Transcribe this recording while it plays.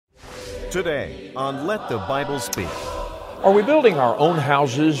Today on Let the Bible Speak. Are we building our own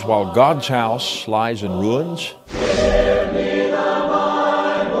houses while God's house lies in ruins? Give me the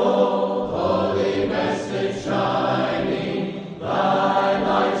Bible, holy message shining. Thy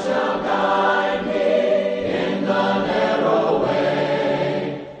light shall guide me in the narrow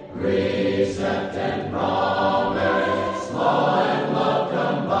way. Precept and promise, law and love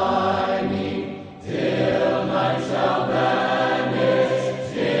combining, till night shall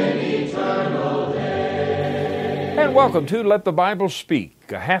vanish in eternal day. And welcome to Let the Bible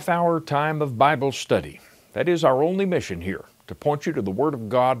Speak, a half-hour time of Bible study. That is our only mission here, to point you to the Word of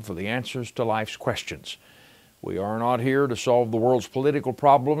God for the answers to life's questions. We are not here to solve the world's political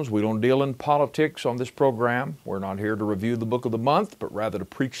problems. We don't deal in politics on this program. We're not here to review the book of the month, but rather to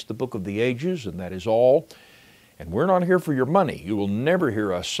preach the book of the ages, and that is all. And we're not here for your money. You will never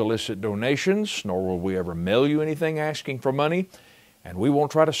hear us solicit donations, nor will we ever mail you anything asking for money, and we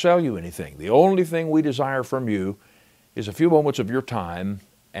won't try to sell you anything. The only thing we desire from you is a few moments of your time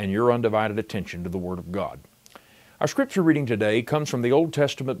and your undivided attention to the Word of God. Our scripture reading today comes from the Old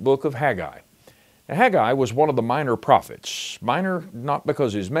Testament book of Haggai. Now, Haggai was one of the minor prophets. Minor not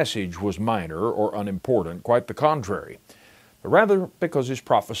because his message was minor or unimportant, quite the contrary, but rather because his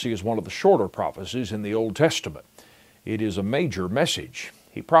prophecy is one of the shorter prophecies in the Old Testament. It is a major message.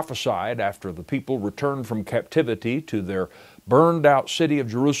 He prophesied after the people returned from captivity to their burned-out city of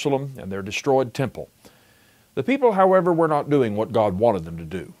Jerusalem and their destroyed temple. The people, however, were not doing what God wanted them to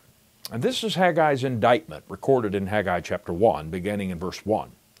do. And this is Haggai's indictment, recorded in Haggai chapter 1, beginning in verse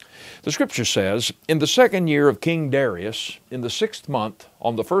 1. The scripture says, "In the second year of King Darius, in the 6th month,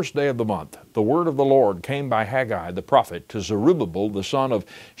 on the first day of the month, the word of the Lord came by Haggai the prophet to Zerubbabel the son of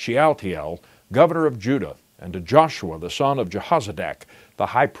Shealtiel, governor of Judah, and to Joshua the son of Jehozadak, the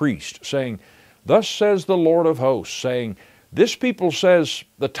high priest, saying, Thus says the Lord of hosts, saying, This people says,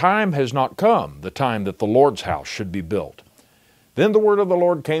 The time has not come, the time that the Lord's house should be built. Then the word of the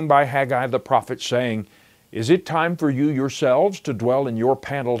Lord came by Haggai the prophet, saying, Is it time for you yourselves to dwell in your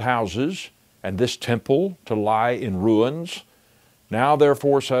paneled houses, and this temple to lie in ruins? Now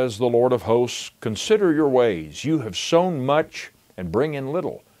therefore, says the Lord of hosts, consider your ways. You have sown much and bring in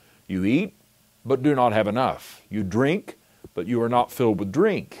little. You eat, but do not have enough. You drink, but you are not filled with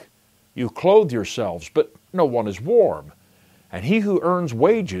drink. You clothe yourselves, but no one is warm. And he who earns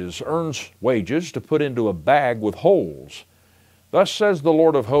wages to put into a bag with holes. Thus says the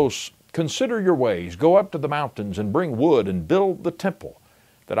Lord of hosts, Consider your ways, go up to the mountains and bring wood and build the temple,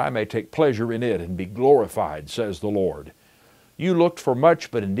 that I may take pleasure in it and be glorified, says the Lord. You looked for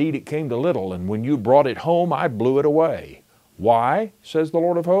much, but indeed it came to little, and when you brought it home, I blew it away. Why, says the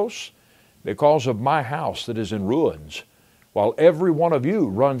Lord of hosts? Because of my house that is in ruins, while every one of you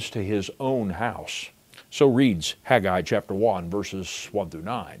runs to his own house. So reads Haggai chapter 1, verses 1 through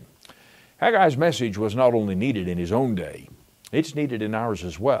 9. Haggai's message was not only needed in his own day, it's needed in ours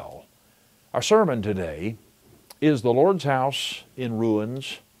as well. Our sermon today is The Lord's House in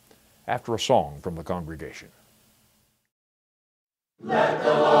Ruins, after a song from the congregation. Let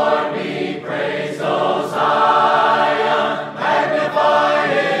the Lord be praised, O Zion, magnify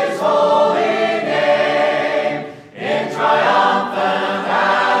his holy name, in triumphant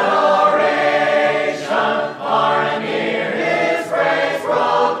adoration, far and near his praise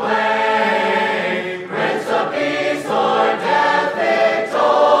proclaim. Prince of peace, Lord, death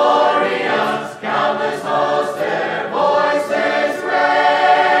victorious, countless hosts their voices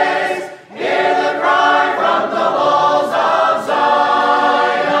raise. Hear the cry from the walls of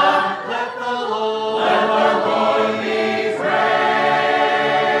Zion, let the Lord be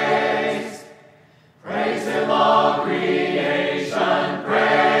praised. Praise him, all creation,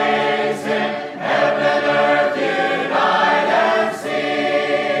 praise him, heaven and earth unite and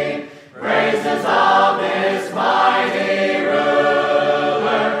sing. Praises of this mighty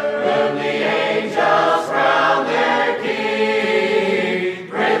ruler, whom the angels crown their king.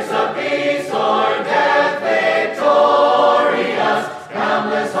 Prince of peace, Lord, death victorious,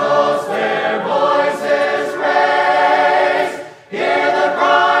 countless hosts their voices raise. Hear the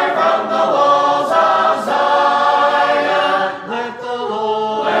cry from the walls of Zion, let the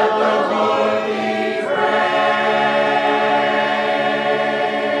Lord be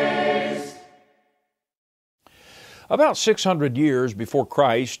praised. About 600 years before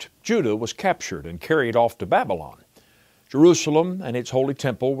Christ, Judah was captured and carried off to Babylon. Jerusalem and its holy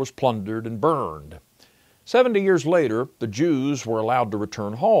temple was plundered and burned. 70 years later, the Jews were allowed to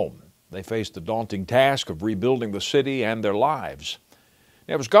return home. They faced the daunting task of rebuilding the city and their lives.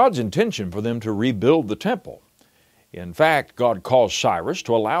 It was God's intention for them to rebuild the temple. In fact, God caused Cyrus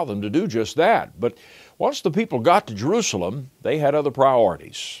to allow them to do just that. But Once the people got to Jerusalem, they had other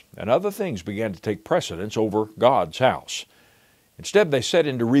priorities, and other things began to take precedence over God's house. Instead, they set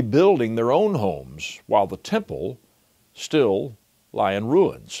into rebuilding their own homes, while the temple still lay in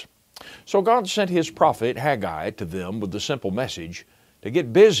ruins. So God sent His prophet Haggai to them with the simple message to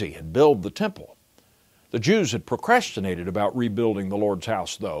get busy and build the temple. The Jews had procrastinated about rebuilding the Lord's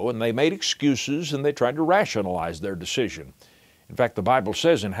house, though, and they made excuses and they tried to rationalize their decision. In fact, the Bible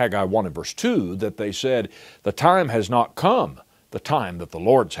says in Haggai 1 and verse 2 that they said, "The time has not come, the time that the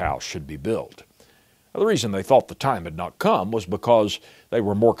Lord's house should be built." Now, the reason they thought the time had not come was because they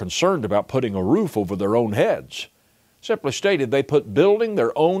were more concerned about putting a roof over their own heads. Simply stated, they put building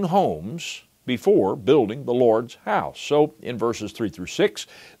their own homes before building the Lord's house. So in verses 3 through 6,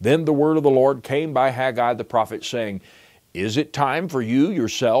 "Then the word of the Lord came by Haggai the prophet, saying, Is it time for you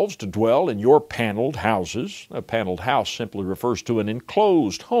yourselves to dwell in your paneled houses?" A paneled house simply refers to an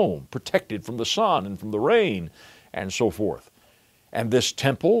enclosed home, protected from the sun and from the rain, and so forth. "And this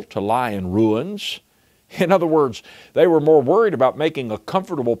temple to lie in ruins?" In other words, they were more worried about making a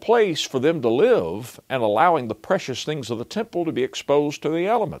comfortable place for them to live and allowing the precious things of the temple to be exposed to the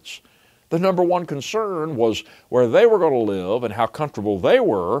elements. The number one concern was where they were going to live and how comfortable they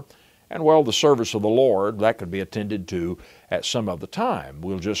were, and well, the service of the Lord, that could be attended to at some other time.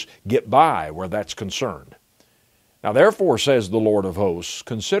 We'll just get by where that's concerned. "Now therefore, says the Lord of hosts,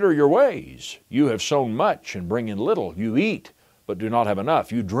 consider your ways. You have sown much and bring in little. You eat, but do not have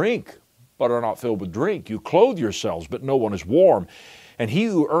enough. You drink, but are not filled with drink. You clothe yourselves, but no one is warm. And he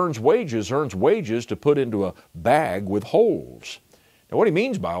who earns wages to put into a bag with holes." Now what he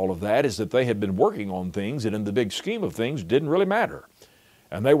means by all of that is that they had been working on things that in the big scheme of things didn't really matter.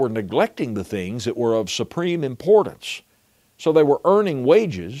 And they were neglecting the things that were of supreme importance. So they were earning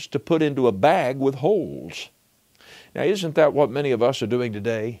wages to put into a bag with holes. Now isn't that what many of us are doing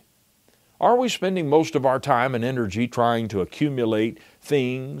today? Are we spending most of our time and energy trying to accumulate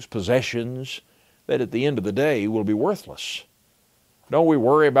things, possessions, that at the end of the day will be worthless? Don't we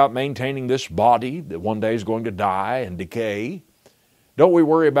worry about maintaining this body that one day is going to die and decay? Don't we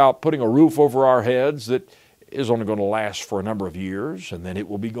worry about putting a roof over our heads that is only going to last for a number of years and then it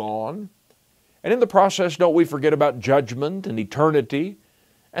will be gone? And in the process, don't we forget about judgment and eternity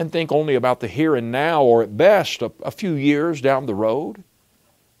and think only about the here and now, or at best a few years down the road?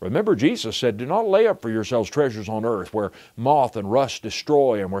 Remember, Jesus said, "Do not lay up for yourselves treasures on earth where moth and rust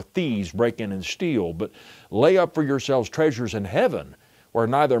destroy and where thieves break in and steal, but lay up for yourselves treasures in heaven where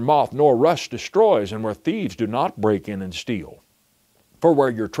neither moth nor rust destroys and where thieves do not break in and steal. For where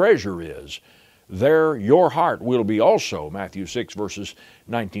your treasure is, there your heart will be also." Matthew 6 verses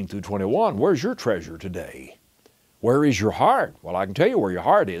 19 through 21. Where's your treasure today? Where is your heart? Well, I can tell you where your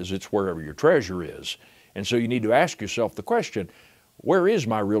heart is. It's wherever your treasure is. And so you need to ask yourself the question, where is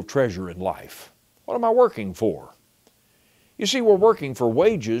my real treasure in life? What am I working for? You see, we're working for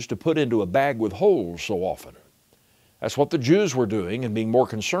wages to put into a bag with holes so often. That's what the Jews were doing, and being more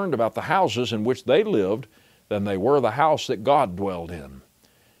concerned about the houses in which they lived than they were the house that God dwelled in.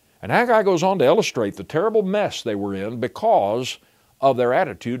 And Haggai goes on to illustrate the terrible mess they were in because of their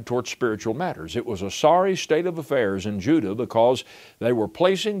attitude toward spiritual matters. It was a sorry state of affairs in Judah because they were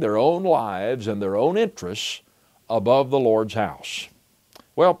placing their own lives and their own interests above the Lord's house.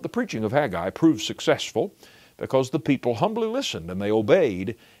 Well, the preaching of Haggai proved successful because the people humbly listened and they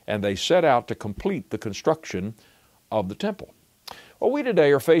obeyed and they set out to complete the construction of the temple. Well, we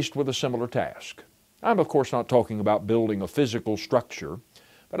today are faced with a similar task. I'm of course not talking about building a physical structure,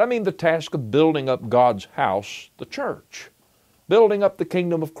 but I mean the task of building up God's house, the church, building up the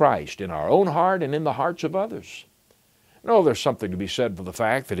kingdom of Christ in our own heart and in the hearts of others. No, there's something to be said for the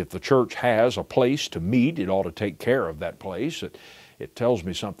fact that if the church has a place to meet, it ought to take care of that place. It tells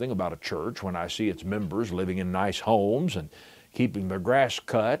me something about a church when I see its members living in nice homes and keeping their grass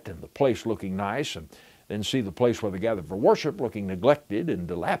cut and the place looking nice, and then see the place where they gather for worship looking neglected and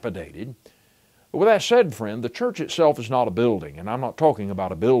dilapidated. But with that said, friend, the church itself is not a building, and I'm not talking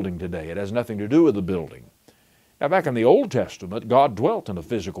about a building today. It has nothing to do with the building. Now, back in the Old Testament, God dwelt in a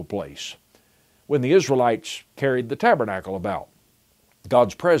physical place. When the Israelites carried the tabernacle about,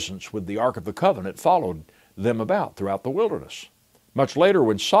 God's presence with the Ark of the Covenant followed them about throughout the wilderness. Much later,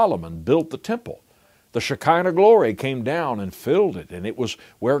 when Solomon built the temple, the Shekinah glory came down and filled it, and it was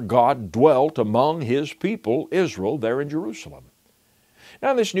where God dwelt among His people, Israel, there in Jerusalem.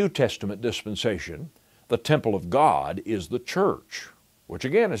 Now, in this New Testament dispensation, the temple of God is the church, which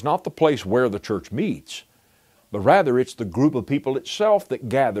again is not the place where the church meets, but rather it's the group of people itself that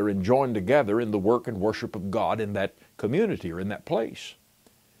gather and join together in the work and worship of God in that community or in that place.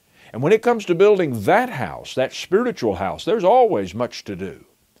 And when it comes to building that house, that spiritual house, there's always much to do.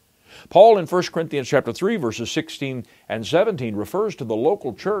 Paul in 1 Corinthians chapter 3, verses 16 and 17 refers to the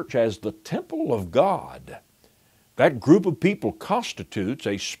local church as the temple of God. That group of people constitutes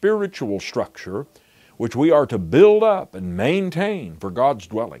a spiritual structure which we are to build up and maintain for God's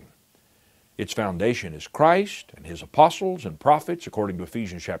dwelling. Its foundation is Christ and His apostles and prophets, according to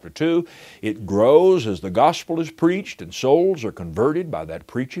Ephesians chapter 2. It grows as the gospel is preached and souls are converted by that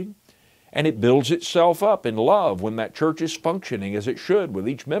preaching. And it builds itself up in love when that church is functioning as it should, with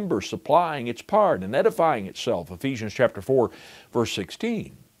each member supplying its part and edifying itself, Ephesians chapter 4, verse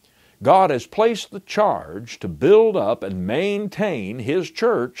 16. God has placed the charge to build up and maintain His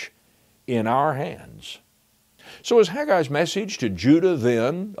church in our hands. So is Haggai's message to Judah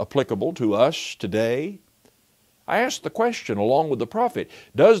then applicable to us today? I ask the question along with the prophet,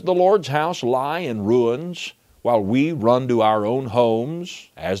 does the Lord's house lie in ruins while we run to our own homes,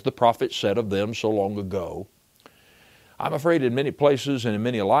 as the prophet said of them so long ago? I'm afraid in many places and in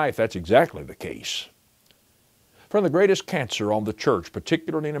many life that's exactly the case. Friend, the greatest cancer on the church,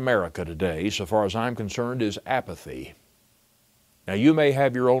 particularly in America today, so far as I'm concerned, is apathy. Now, you may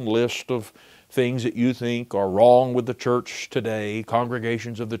have your own list of things that you think are wrong with the church today,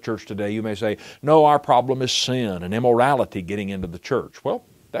 congregations of the church today. You may say, no, our problem is sin and immorality getting into the church. Well,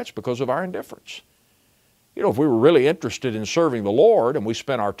 that's because of our indifference. You know, if we were really interested in serving the Lord and we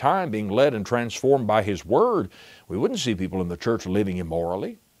spent our time being led and transformed by His Word, we wouldn't see people in the church living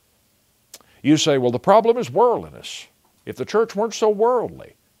immorally. You say, well, the problem is worldliness. If the church weren't so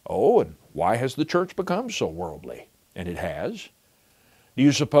worldly, oh, and why has the church become so worldly? And it has. Do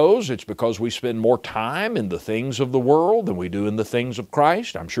you suppose it's because we spend more time in the things of the world than we do in the things of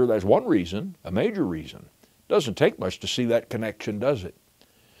Christ? I'm sure that's one reason, a major reason. Doesn't take much to see that connection, does it?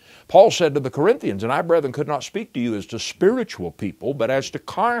 Paul said to the Corinthians, and I, brethren, could not speak to you as to spiritual people, but as to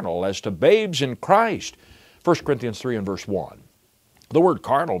carnal, as to babes in Christ. 1 Corinthians 3 and verse 1. The word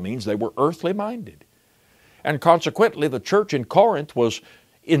carnal means they were earthly minded. And consequently, the church in Corinth was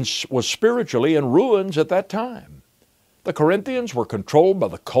spiritually in ruins at that time. The Corinthians were controlled by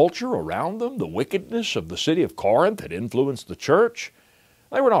the culture around them. The wickedness of the city of Corinth had influenced the church.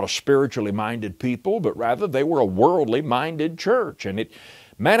 They were not a spiritually minded people, but rather they were a worldly minded church. And it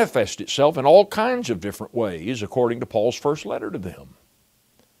manifested itself in all kinds of different ways, according to Paul's first letter to them.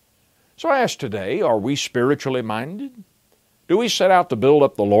 So I ask today, are we spiritually minded? Do we set out to build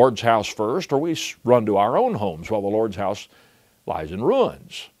up the Lord's house first, or we run to our own homes while the Lord's house lies in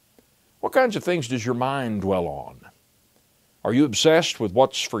ruins? What kinds of things does your mind dwell on? Are you obsessed with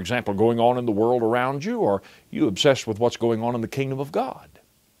what's, for example, going on in the world around you, or are you obsessed with what's going on in the kingdom of God?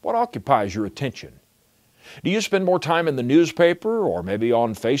 What occupies your attention? Do you spend more time in the newspaper or maybe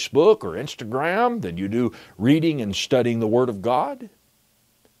on Facebook or Instagram than you do reading and studying the Word of God?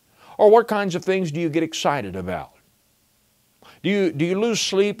 Or what kinds of things do you get excited about? Do you lose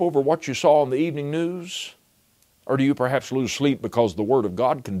sleep over what you saw in the evening news? Or do you perhaps lose sleep because the Word of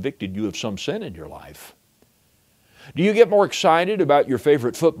God convicted you of some sin in your life? Do you get more excited about your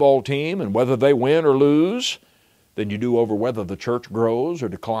favorite football team and whether they win or lose than you do over whether the church grows or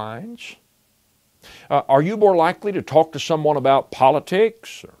declines? Are you more likely to talk to someone about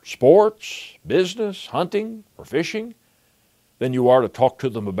politics or sports, business, hunting, or fishing than you are to talk to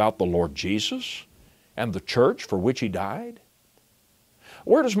them about the Lord Jesus and the church for which He died?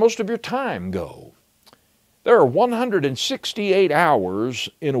 Where does most of your time go? There are 168 hours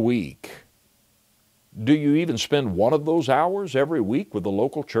in a week. Do you even spend one of those hours every week with the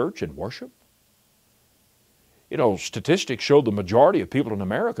local church in worship? You know, statistics show the majority of people in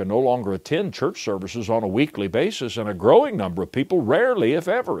America no longer attend church services on a weekly basis, and a growing number of people rarely, if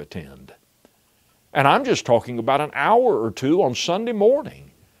ever, attend. And I'm just talking about an hour or two on Sunday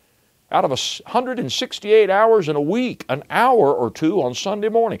morning. Out of 168 hours in a week, an hour or two on Sunday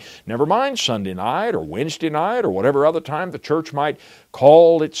morning. Never mind Sunday night or Wednesday night or whatever other time the church might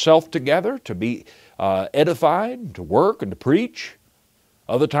call itself together to be edified, to work and to preach.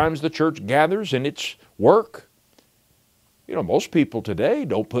 Other times the church gathers in its work. You know, most people today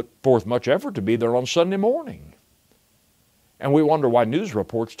don't put forth much effort to be there on Sunday morning. And we wonder why news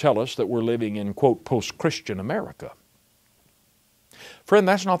reports tell us that we're living in, quote, post-Christian America. Friend,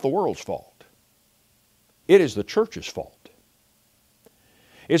 that's not the world's fault. It is the church's fault.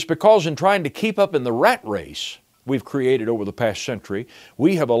 It's because in trying to keep up in the rat race we've created over the past century,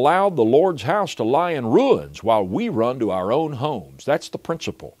 we have allowed the Lord's house to lie in ruins while we run to our own homes. That's the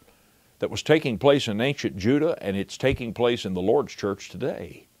principle that was taking place in ancient Judah, and it's taking place in the Lord's church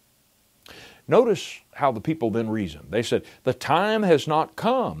today. Notice how the people then reasoned. They said, the time has not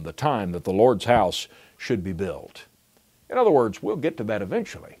come, the time that the Lord's house should be built. In other words, we'll get to that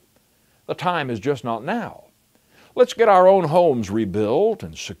eventually. The time is just not now. Let's get our own homes rebuilt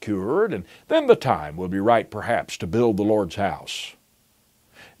and secured, and then the time will be right perhaps to build the Lord's house.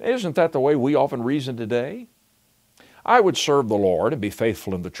 Isn't that the way we often reason today? I would serve the Lord and be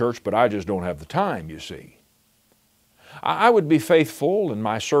faithful in the church, but I just don't have the time, you see. I would be faithful in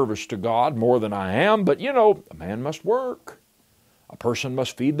my service to God more than I am, but a man must work. A person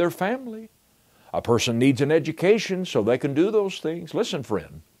must feed their family. A person needs an education so they can do those things. Listen,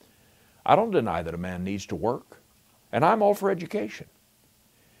 friend, I don't deny that a man needs to work, and I'm all for education.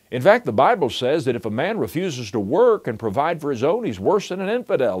 In fact, the Bible says that if a man refuses to work and provide for his own, he's worse than an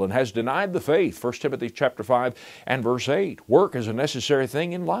infidel and has denied the faith. 1 Timothy chapter 5 and verse 8. Work is a necessary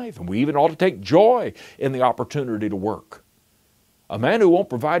thing in life, and we even ought to take joy in the opportunity to work. A man who won't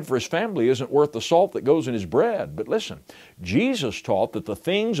provide for his family isn't worth the salt that goes in his bread. But listen, Jesus taught that the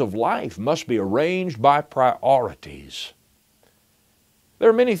things of life must be arranged by priorities. There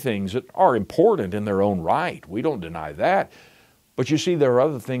are many things that are important in their own right. We don't deny that. But you see, there are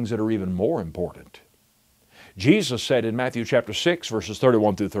other things that are even more important. Jesus said in Matthew chapter 6, verses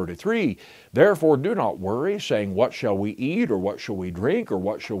 31 through 33, "Therefore do not worry, saying, what shall we eat, or what shall we drink, or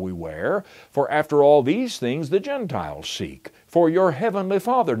what shall we wear? For after all these things the Gentiles seek. For your heavenly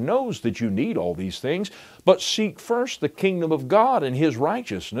Father knows that you need all these things. But seek first the kingdom of God and His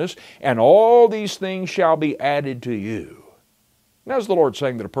righteousness, and all these things shall be added to you." Now, is the Lord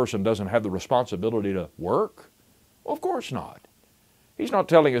saying that a person doesn't have the responsibility to work? Well, of course not. He's not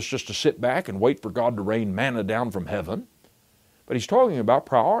telling us just to sit back and wait for God to rain manna down from heaven. But He's talking about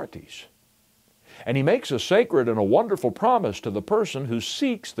priorities. And He makes a sacred and a wonderful promise to the person who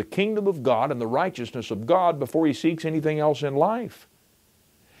seeks the kingdom of God and the righteousness of God before he seeks anything else in life.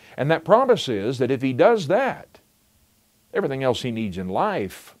 And that promise is that if he does that, everything else he needs in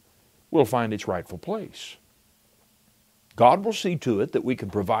life will find its rightful place. God will see to it that we can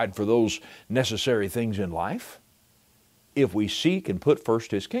provide for those necessary things in life if we seek and put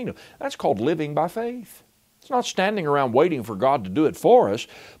first His kingdom. That's called living by faith. It's not standing around waiting for God to do it for us,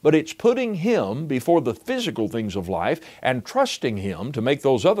 but it's putting Him before the physical things of life and trusting Him to make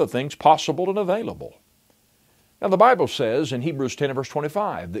those other things possible and available. Now, the Bible says in Hebrews 10 and verse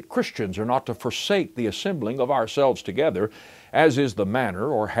 25 that Christians are not to forsake the assembling of ourselves together, as is the manner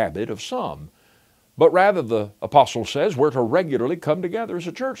or habit of some. But rather, the apostle says, we're to regularly come together as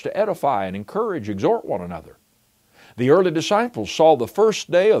a church to edify and encourage, exhort one another. The early disciples saw the first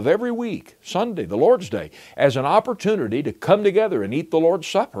day of every week, Sunday, the Lord's Day, as an opportunity to come together and eat the Lord's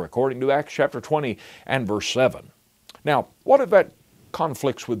Supper, according to Acts chapter 20 and verse 7. Now, what if that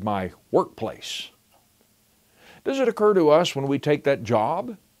conflicts with my workplace? Does it occur to us when we take that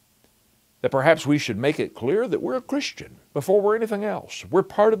job that perhaps we should make it clear that we're a Christian before we're anything else? We're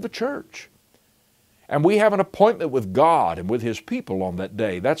part of the church. And we have an appointment with God and with His people on that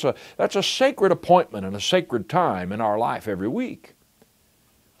day. That's a sacred appointment and a sacred time in our life every week.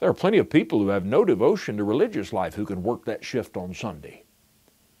 There are plenty of people who have no devotion to religious life who can work that shift on Sunday.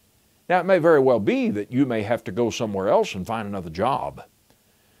 Now, it may very well be that you may have to go somewhere else and find another job.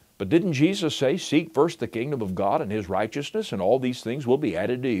 But didn't Jesus say, seek first the kingdom of God and His righteousness, and all these things will be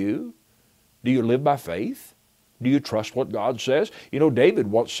added to you? Do you live by faith? Do you trust what God says? You know, David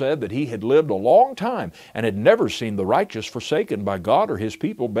once said that he had lived a long time and had never seen the righteous forsaken by God or His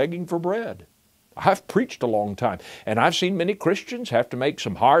people begging for bread. I've preached a long time, and I've seen many Christians have to make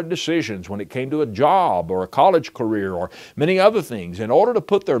some hard decisions when it came to a job or a college career or many other things in order to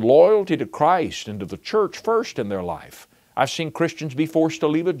put their loyalty to Christ and to the church first in their life. I've seen Christians be forced to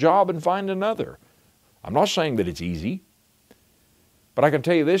leave a job and find another. I'm not saying that it's easy. But I can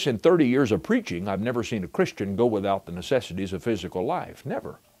tell you this, in 30 years of preaching, I've never seen a Christian go without the necessities of physical life.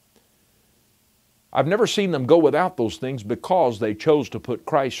 Never. I've never seen them go without those things because they chose to put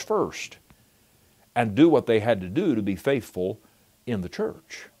Christ first and do what they had to do to be faithful in the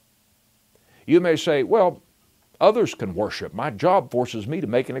church. You may say, well, others can worship. My job forces me to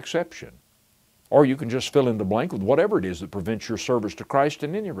make an exception. Or you can just fill in the blank with whatever it is that prevents your service to Christ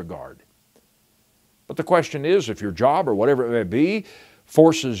in any regard. But the question is, if your job or whatever it may be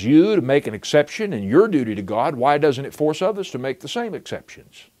forces you to make an exception in your duty to God, why doesn't it force others to make the same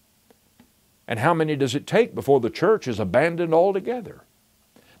exceptions? And how many does it take before the church is abandoned altogether?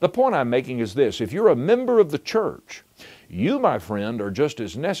 The point I'm making is this: if you're a member of the church, you, my friend, are just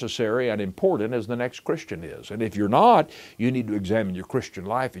as necessary and important as the next Christian is. And if you're not, you need to examine your Christian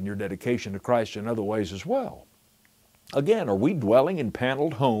life and your dedication to Christ in other ways as well. Again, are we dwelling in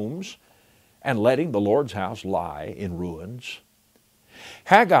paneled homes and letting the Lord's house lie in ruins?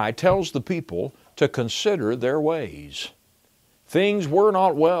 Haggai tells the people to consider their ways. Things were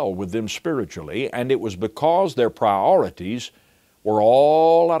not well with them spiritually, and it was because their priorities were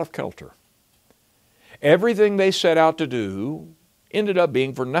all out of kilter. Everything they set out to do ended up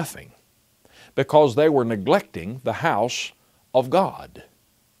being for nothing because they were neglecting the house of God.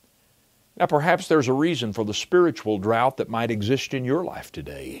 Now perhaps there's a reason for the spiritual drought that might exist in your life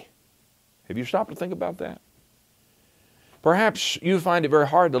today. Have you stopped to think about that? Perhaps you find it very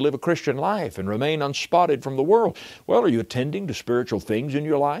hard to live a Christian life and remain unspotted from the world. Well, are you attending to spiritual things in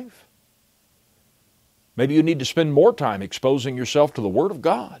your life? Maybe you need to spend more time exposing yourself to the Word of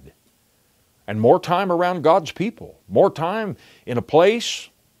God and more time around God's people, more time in a place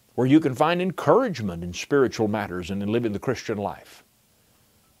where you can find encouragement in spiritual matters and in living the Christian life.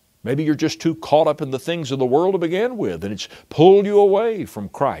 Maybe you're just too caught up in the things of the world to begin with, and it's pulled you away from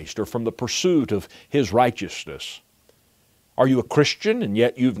Christ or from the pursuit of His righteousness. Are you a Christian and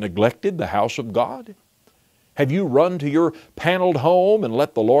yet you've neglected the house of God? Have you run to your paneled home and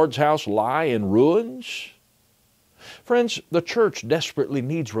let the Lord's house lie in ruins? Friends, the church desperately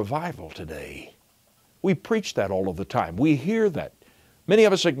needs revival today. We preach that all of the time. We hear that. Many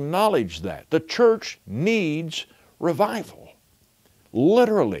of us acknowledge that. The church needs revival.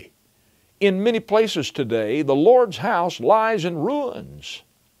 Literally. In many places today, the Lord's house lies in ruins.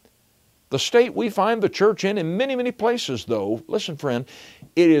 The state we find the church in many, many places, though, listen, friend,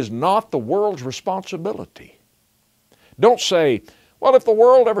 it is not the world's responsibility. Don't say, well, if the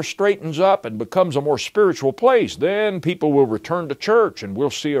world ever straightens up and becomes a more spiritual place, then people will return to church and we'll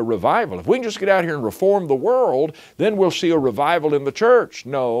see a revival. If we can just get out here and reform the world, then we'll see a revival in the church.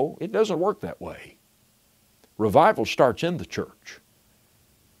 No, it doesn't work that way. Revival starts in the church.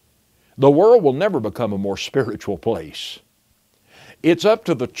 The world will never become a more spiritual place. It's up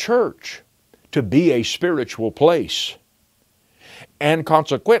to the church to be a spiritual place and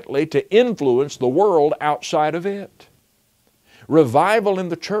consequently to influence the world outside of it. Revival in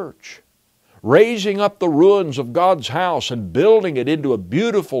the church, raising up the ruins of God's house and building it into a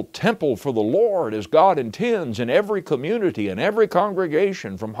beautiful temple for the Lord as God intends in every community and every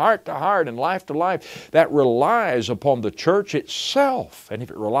congregation from heart to heart and life to life, that relies upon the church itself. And if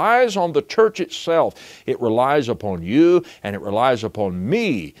it relies on the church itself, it relies upon you and it relies upon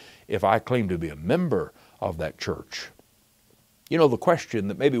me if I claim to be a member of that church. You know, the question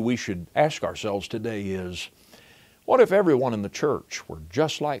that maybe we should ask ourselves today is, what if everyone in the church were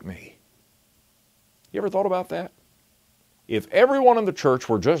just like me? You ever thought about that? If everyone in the church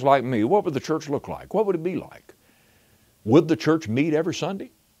were just like me, what would the church look like? What would it be like? Would the church meet every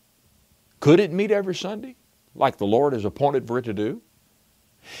Sunday? Could it meet every Sunday, like the Lord has appointed for it to do?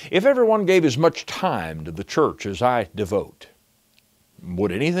 If everyone gave as much time to the church as I devote,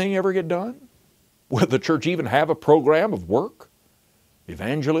 would anything ever get done? Would the church even have a program of work,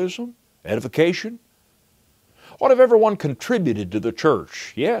 evangelism, edification? What if everyone contributed to the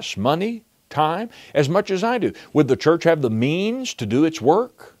church? Yes, money, time, as much as I do. Would the church have the means to do its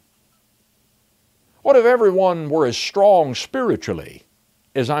work? What if everyone were as strong spiritually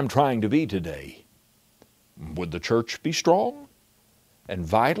as I'm trying to be today? Would the church be strong and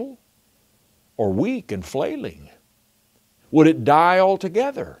vital or weak and flailing? Would it die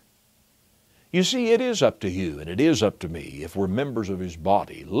altogether? You see, it is up to you and it is up to me if we're members of His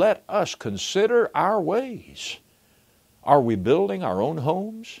body. Let us consider our ways. Are we building our own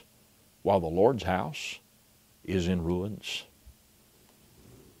homes while the Lord's house is in ruins?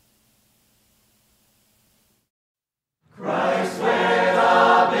 Christ with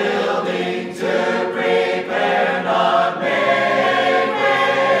a building to prepare, not made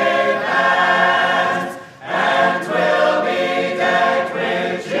with hands, and 'twill be decked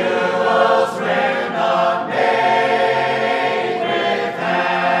with jewels rare, not made with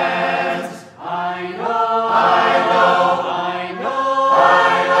hands. I know, I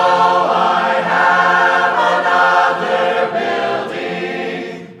have another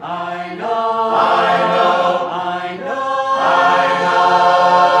building. I know.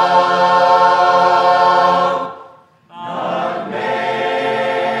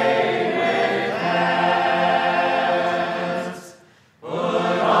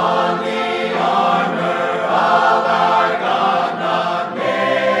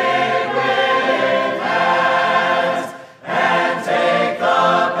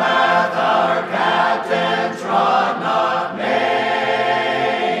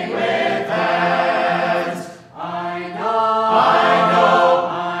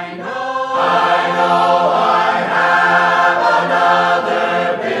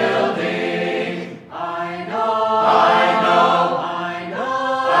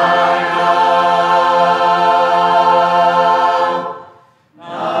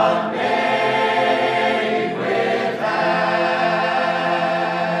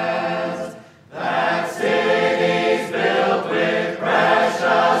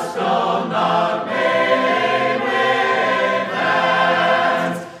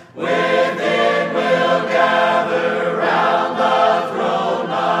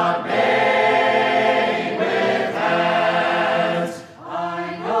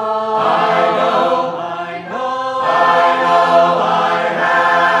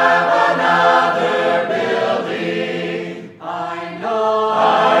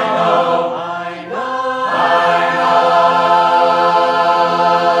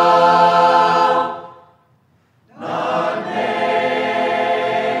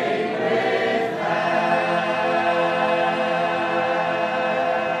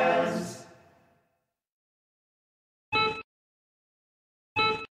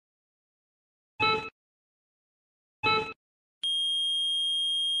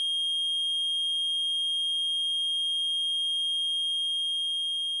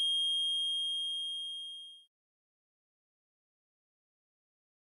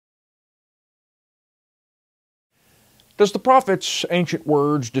 Does the prophet's ancient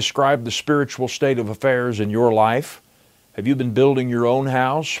words describe the spiritual state of affairs in your life? Have you been building your own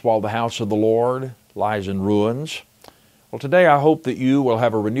house while the house of the Lord lies in ruins? Well, today I hope that you will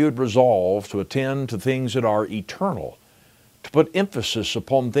have a renewed resolve to attend to things that are eternal, to put emphasis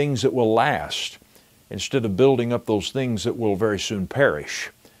upon things that will last, instead of building up those things that will very soon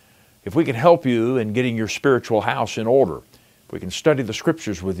perish. If we can help you in getting your spiritual house in order, if we can study the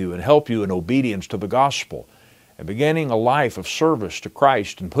Scriptures with you and help you in obedience to the gospel, and beginning a life of service to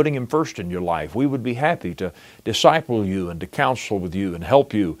Christ and putting Him first in your life, we would be happy to disciple you and to counsel with you and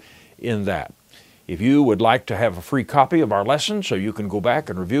help you in that. If you would like to have a free copy of our lesson so you can go back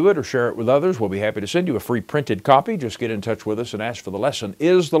and review it or share it with others, we'll be happy to send you a free printed copy. Just get in touch with us and ask for the lesson,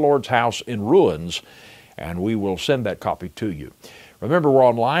 Is the Lord's House in Ruins? And we will send that copy to you. Remember, we're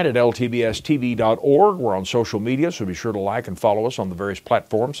online at ltbstv.org. We're on social media, so be sure to like and follow us on the various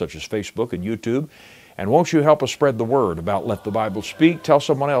platforms such as Facebook and YouTube. And won't you help us spread the word about Let the Bible Speak? Tell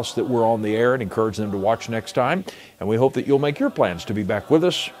someone else that we're on the air and encourage them to watch next time. And we hope that you'll make your plans to be back with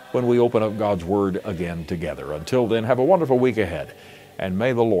us when we open up God's Word again together. Until then, have a wonderful week ahead, and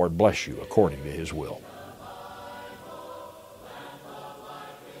may the Lord bless you according to His will.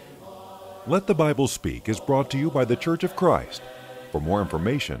 Let the Bible Speak is brought to you by the Church of Christ. For more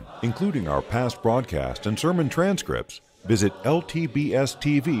information, including our past broadcast and sermon transcripts, visit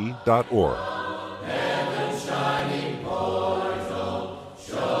ltbstv.org. Heaven's shining portal,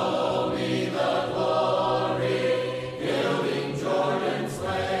 show me the glory, gilding Jordan's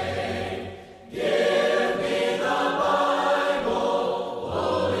wave. Give me the Bible,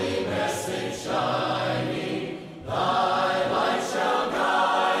 holy message shining. Thy light shall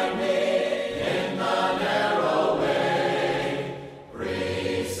guide me in the narrow way.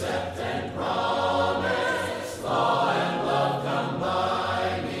 Precept and promise, law and love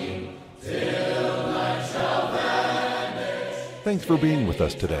combining, till night shall vanish. Thanks for being with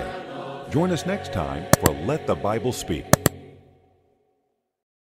us today. Join us next time for Let the Bible Speak.